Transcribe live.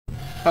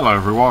Hello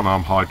everyone,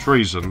 I'm High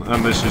Treason,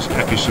 and this is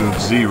episode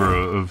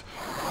 0 of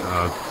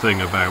a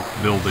thing about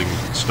building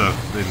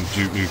stuff in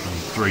Duke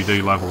Nukem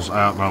 3D levels.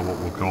 I don't know what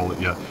we'll call it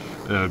yet.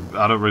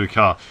 I don't really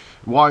care.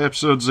 Why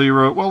episode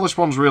 0? Well, this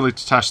one's really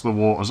to test the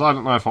waters. I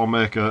don't know if I'll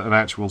make an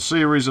actual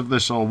series of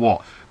this or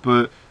what,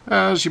 but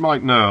as you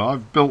might know,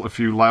 I've built a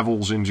few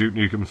levels in Duke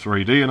Nukem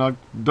 3D, and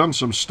I've done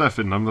some stuff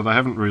in them that I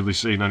haven't really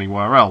seen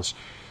anywhere else.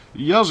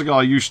 Years ago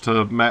I used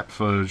to map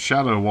for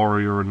Shadow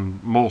Warrior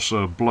and more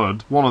so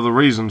Blood. One of the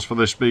reasons for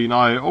this being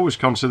I always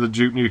considered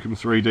Duke Nukem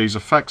 3D's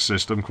effects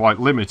system quite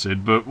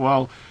limited, but,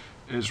 well,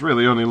 it's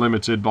really only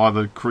limited by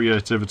the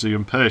creativity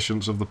and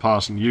patience of the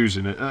person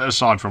using it,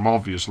 aside from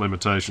obvious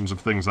limitations of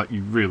things that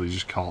you really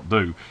just can't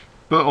do.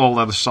 But all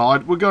that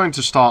aside, we're going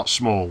to start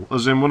small,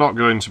 as in we're not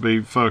going to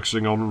be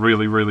focusing on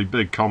really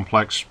big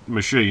complex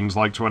machines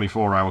like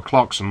 24-hour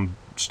clocks and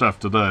stuff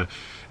today.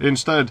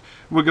 Instead,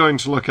 we're going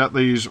to look at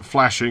these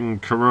flashing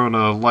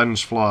corona lens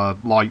flare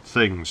light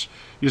things.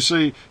 You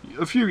see,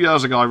 a few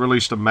years ago I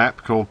released a map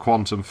called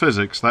Quantum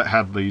Physics that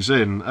had these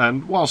in,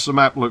 and whilst the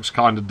map looks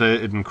kind of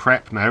dated and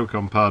crap now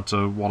compared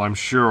to what I'm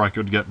sure I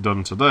could get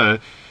done today,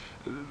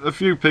 a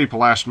few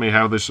people asked me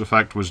how this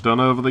effect was done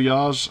over the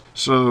years.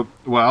 So,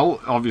 well,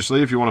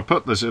 obviously if you want to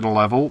put this in a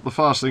level, the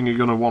first thing you're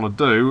going to want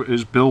to do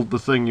is build the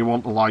thing you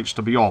want the lights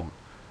to be on.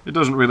 It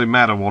doesn't really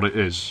matter what it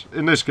is.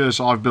 In this case,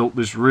 I've built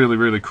this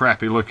really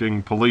crappy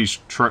looking police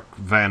truck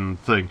van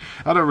thing.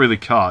 I don't really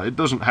care. It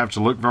doesn't have to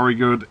look very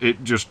good.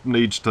 It just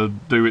needs to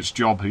do its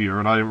job here,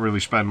 and I didn't really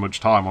spend much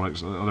time on it,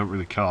 so I don't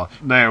really care.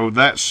 Now,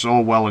 that's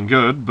all well and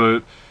good,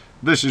 but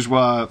this is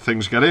where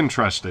things get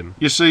interesting.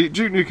 You see,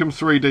 Duke Nukem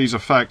 3D's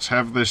effects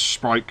have this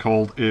sprite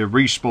called a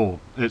respawn.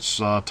 It's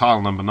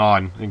tile number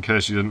 9, in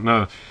case you didn't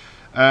know.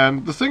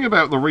 And the thing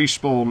about the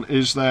respawn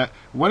is that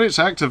when it's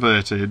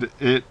activated,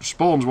 it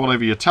spawns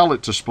whatever you tell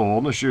it to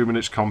spawn, assuming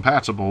it's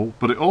compatible,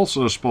 but it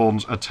also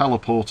spawns a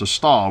teleporter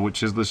star,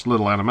 which is this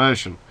little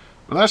animation.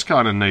 But that's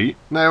kind of neat.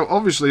 Now,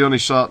 obviously only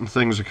certain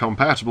things are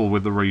compatible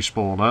with the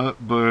respawner,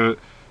 but,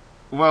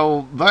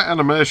 well, that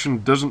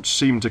animation doesn't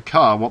seem to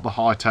care what the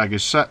high tag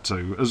is set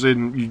to, as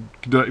in, you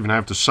don't even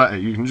have to set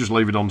it, you can just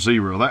leave it on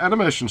 0. That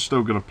animation's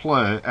still going to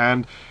play,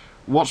 and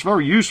what's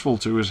very useful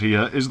to us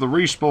here is the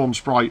respawn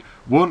sprite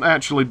won't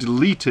actually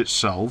delete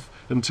itself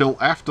until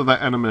after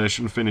that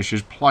animation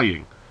finishes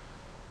playing.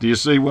 Do you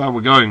see where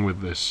we're going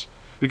with this?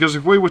 Because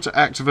if we were to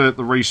activate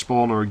the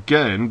respawner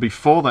again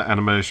before that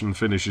animation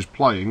finishes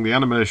playing, the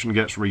animation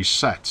gets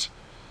reset.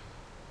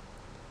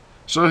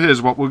 So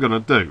here's what we're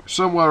going to do.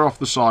 Somewhere off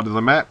the side of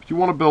the map, you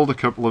want to build a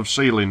couple of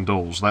ceiling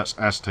doors, that's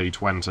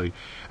ST20,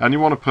 and you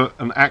want to put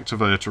an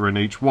activator in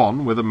each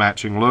one with a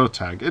matching low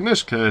tag, in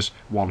this case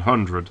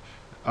 100.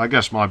 I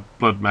guess my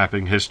blood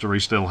mapping history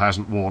still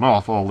hasn't worn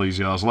off all these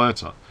years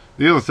later.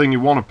 The other thing you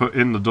want to put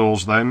in the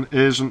doors then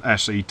is an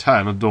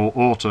SE10, a door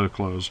auto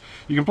close.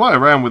 You can play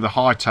around with the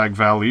high tag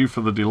value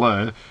for the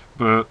delay,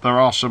 but there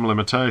are some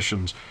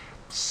limitations.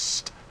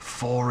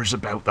 4 is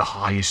about the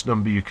highest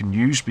number you can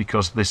use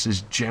because this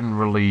is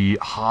generally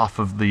half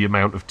of the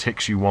amount of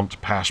ticks you want to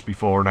pass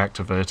before an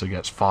activator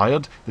gets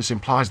fired. This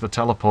implies the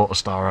teleporter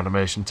star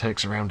animation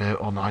takes around 8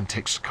 or 9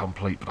 ticks to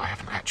complete, but I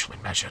haven't actually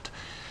measured.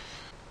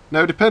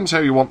 Now, it depends how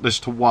you want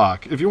this to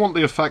work. If you want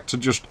the effect to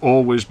just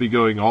always be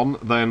going on,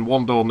 then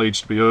one door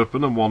needs to be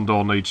open and one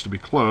door needs to be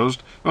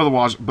closed.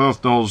 Otherwise,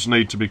 both doors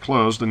need to be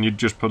closed, and you'd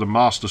just put a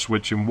master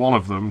switch in one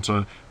of them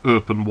to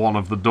open one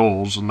of the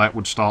doors, and that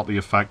would start the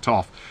effect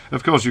off.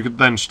 Of course, you could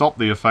then stop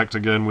the effect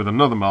again with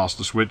another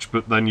master switch,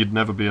 but then you'd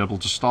never be able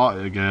to start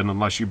it again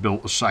unless you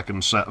built a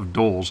second set of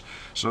doors.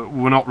 So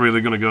we're not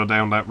really going to go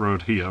down that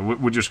road here.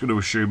 We're just going to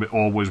assume it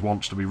always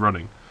wants to be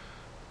running.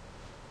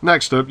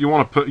 Next up, you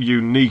want to put a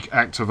unique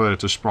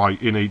activator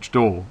sprite in each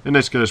door, in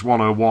this case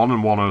 101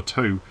 and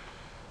 102.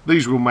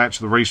 These will match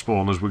the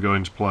respawners we're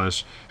going to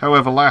place.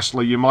 However,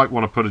 lastly, you might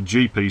want to put a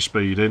GP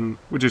speed in,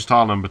 which is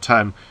tile number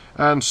 10,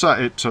 and set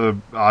it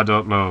to, I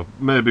don't know,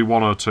 maybe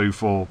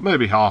 1024,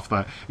 maybe half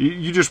that.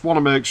 You just want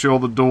to make sure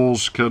the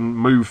doors can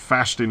move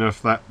fast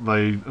enough that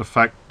the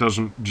effect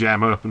doesn't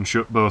jam up and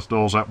shut both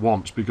doors at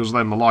once, because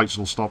then the lights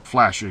will stop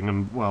flashing,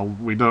 and, well,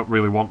 we don't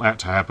really want that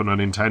to happen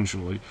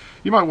unintentionally.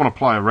 You might want to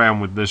play around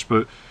with this,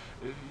 but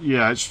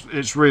yeah,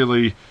 it's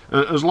really,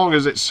 as long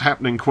as it's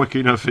happening quick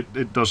enough,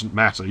 it doesn't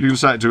matter. You can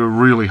set it to a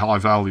really high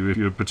value if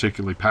you're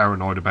particularly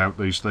paranoid about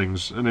these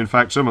things, and in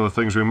fact some of the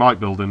things we might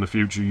build in the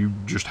future you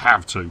just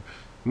have to.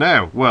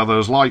 Now, where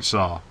those lights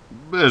are,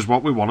 here's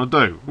what we want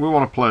to do. We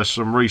want to place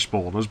some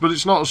respawners, but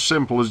it's not as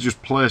simple as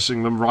just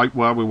placing them right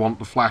where we want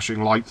the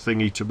flashing light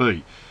thingy to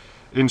be.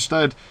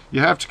 Instead, you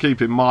have to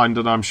keep in mind,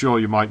 and I'm sure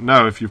you might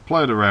know if you've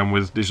played around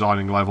with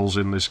designing levels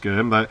in this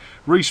game, that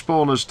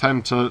respawners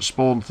tend to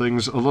spawn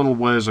things a little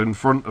ways in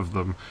front of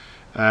them,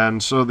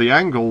 and so the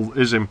angle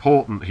is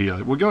important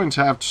here. We're going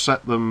to have to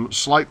set them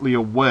slightly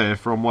away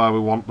from where we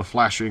want the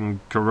flashing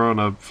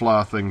corona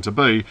flare thing to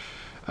be,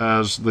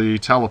 as the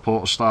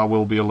teleporter star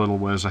will be a little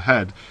ways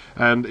ahead.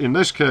 And in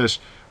this case,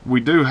 we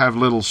do have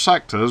little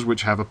sectors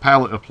which have a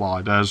palette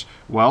applied, as,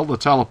 well, the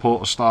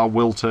teleporter star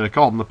will take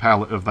on the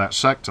palette of that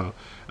sector.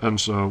 and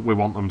so we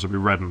want them to be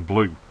red and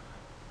blue.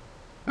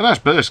 And that's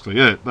basically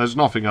it. There's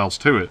nothing else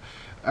to it.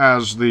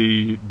 As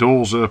the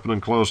doors open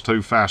and close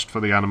too fast for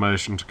the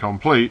animation to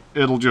complete,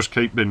 it'll just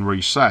keep being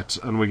reset,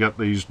 and we get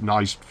these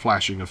nice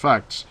flashing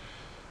effects,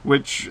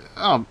 which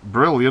aren't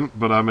brilliant,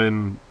 but I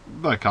mean,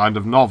 they're kind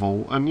of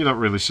novel, and you don't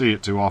really see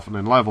it too often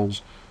in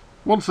levels.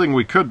 One thing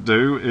we could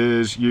do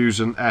is use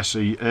an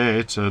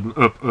SE8, an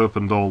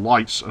open door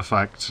lights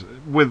effect,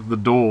 with the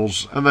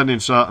doors, and then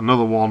insert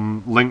another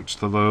one linked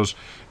to those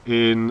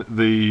in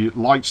the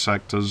light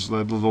sectors,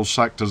 the little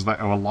sectors that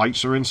our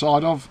lights are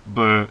inside of,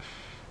 but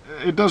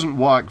it doesn't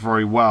work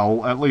very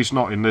well, at least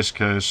not in this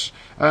case.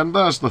 And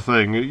there's the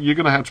thing, you're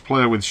going to have to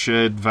play with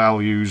shade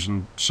values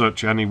and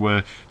such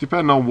anyway,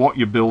 depending on what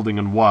you're building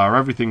and where.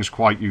 Everything's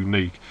quite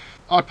unique.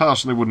 I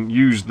personally wouldn't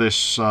use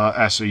this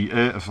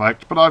SE8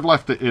 effect, but I've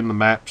left it in the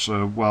map,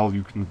 so, well,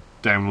 you can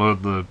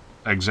download the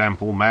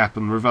example map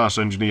and reverse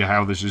engineer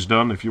how this is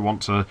done if you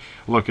want to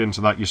look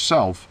into that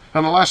yourself.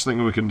 And the last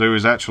thing we can do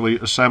is actually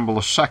assemble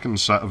a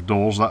second set of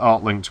doors that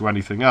aren't linked to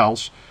anything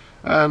else,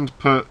 and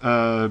put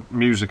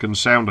music and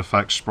sound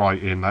effects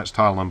sprite in. That's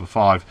tile number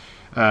 5.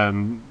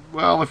 And,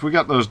 well, if we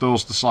get those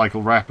doors to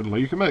cycle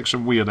rapidly, you can make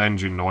some weird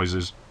engine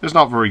noises. It's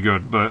not very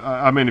good, but,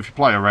 I mean, if you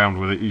play around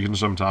with it, you can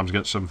sometimes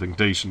get something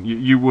decent.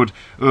 You would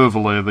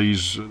overlay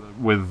these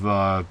with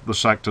the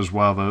sectors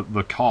where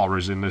the car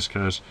is, in this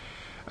case.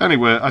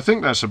 Anyway, I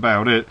think that's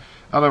about it.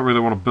 I don't really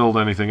want to build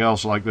anything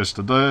else like this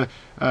today,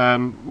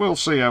 and we'll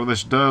see how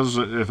this does,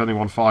 if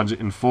anyone finds it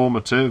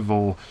informative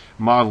or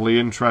mildly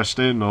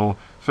interesting or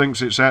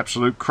thinks it's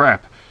absolute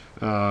crap.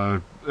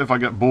 If I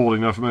get bored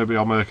enough, maybe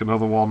I'll make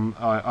another one.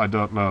 I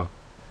don't know.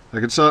 I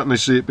can certainly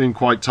see it being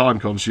quite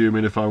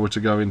time-consuming if I were to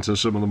go into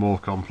some of the more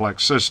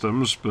complex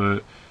systems,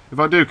 but if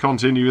I do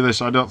continue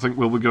this, I don't think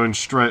we'll be going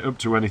straight up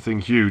to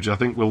anything huge. I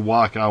think we'll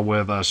work our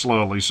way there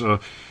slowly, so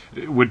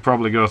we'd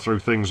probably go through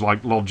things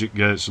like logic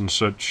gates and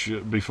such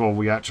before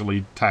we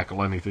actually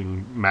tackle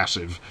anything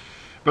massive.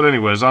 But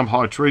anyways, I'm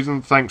High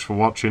Treason, thanks for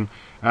watching,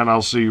 and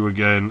I'll see you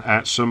again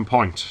at some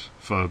point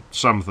for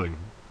something.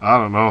 I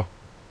don't know.